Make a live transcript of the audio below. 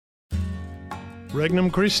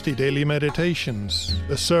Regnum Christi Daily Meditations,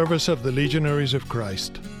 the service of the Legionaries of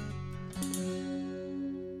Christ.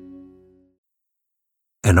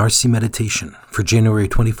 An RC Meditation for January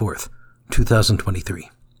 24th, 2023.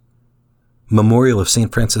 Memorial of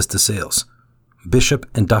St. Francis de Sales, Bishop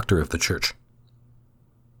and Doctor of the Church.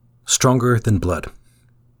 Stronger than blood.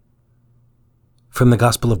 From the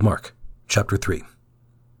Gospel of Mark, chapter 3.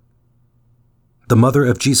 The mother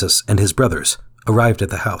of Jesus and his brothers arrived at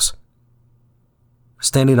the house.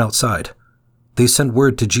 Standing outside, they sent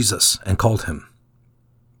word to Jesus and called him.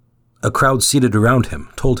 A crowd seated around him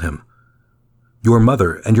told him, "Your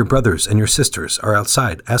mother and your brothers and your sisters are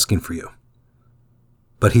outside asking for you."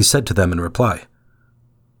 But he said to them in reply,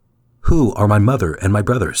 "Who are my mother and my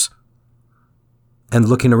brothers?" And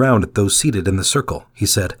looking around at those seated in the circle, he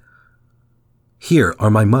said, "Here are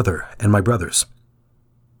my mother and my brothers.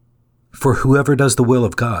 For whoever does the will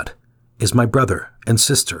of God is my brother and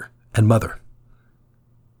sister and mother."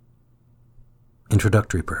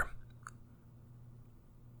 Introductory Prayer.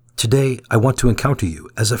 Today, I want to encounter you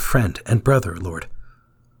as a friend and brother, Lord.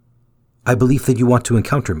 I believe that you want to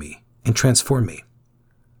encounter me and transform me.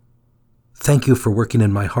 Thank you for working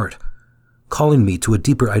in my heart, calling me to a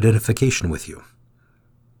deeper identification with you.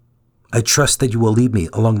 I trust that you will lead me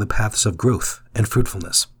along the paths of growth and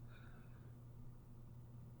fruitfulness.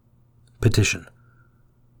 Petition.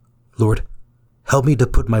 Lord, help me to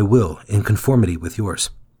put my will in conformity with yours.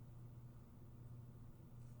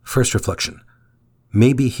 First reflection.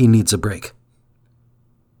 Maybe he needs a break.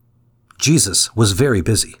 Jesus was very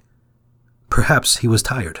busy. Perhaps he was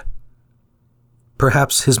tired.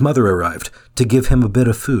 Perhaps his mother arrived to give him a bit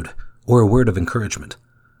of food or a word of encouragement.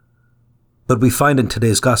 But we find in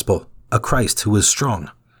today's gospel a Christ who is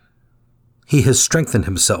strong. He has strengthened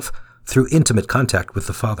himself through intimate contact with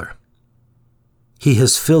the Father. He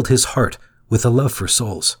has filled his heart with a love for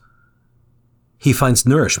souls. He finds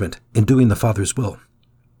nourishment in doing the Father's will.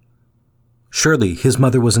 Surely his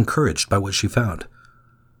mother was encouraged by what she found.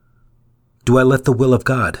 Do I let the will of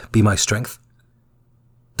God be my strength?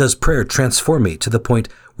 Does prayer transform me to the point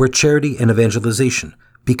where charity and evangelization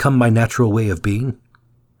become my natural way of being?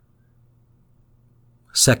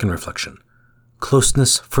 Second reflection.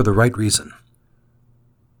 Closeness for the right reason.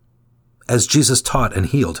 As Jesus taught and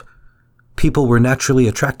healed, people were naturally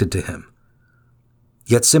attracted to him.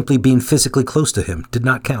 Yet simply being physically close to him did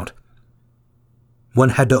not count.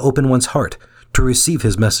 One had to open one's heart to receive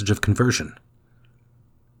his message of conversion.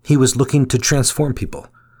 He was looking to transform people,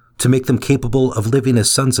 to make them capable of living as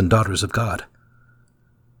sons and daughters of God.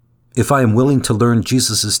 If I am willing to learn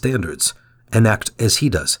Jesus' standards and act as he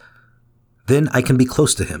does, then I can be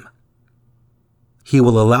close to him. He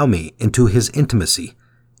will allow me into his intimacy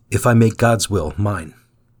if I make God's will mine.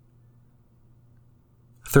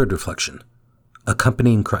 Third reflection.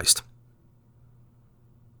 Accompanying Christ.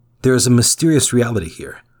 There is a mysterious reality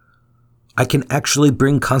here. I can actually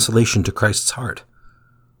bring consolation to Christ's heart.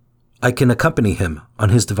 I can accompany him on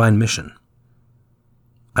his divine mission.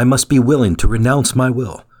 I must be willing to renounce my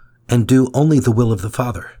will and do only the will of the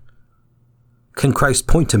Father. Can Christ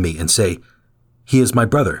point to me and say, "He is my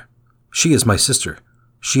brother, she is my sister,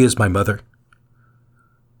 she is my mother"?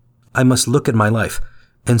 I must look at my life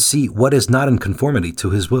and see what is not in conformity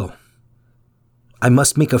to his will. I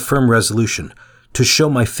must make a firm resolution to show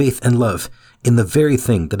my faith and love in the very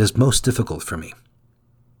thing that is most difficult for me.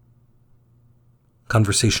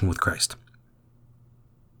 Conversation with Christ.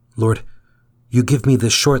 Lord, you give me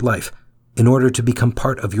this short life in order to become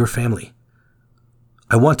part of your family.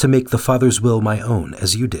 I want to make the Father's will my own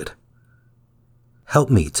as you did. Help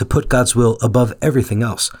me to put God's will above everything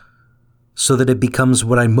else so that it becomes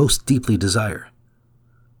what I most deeply desire.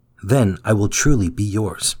 Then I will truly be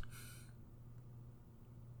yours.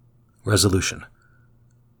 Resolution.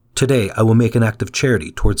 Today I will make an act of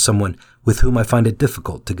charity towards someone with whom I find it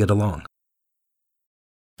difficult to get along.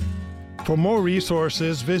 For more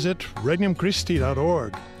resources, visit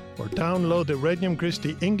regnumchristi.org or download the Regnum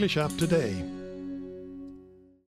Christi English app today.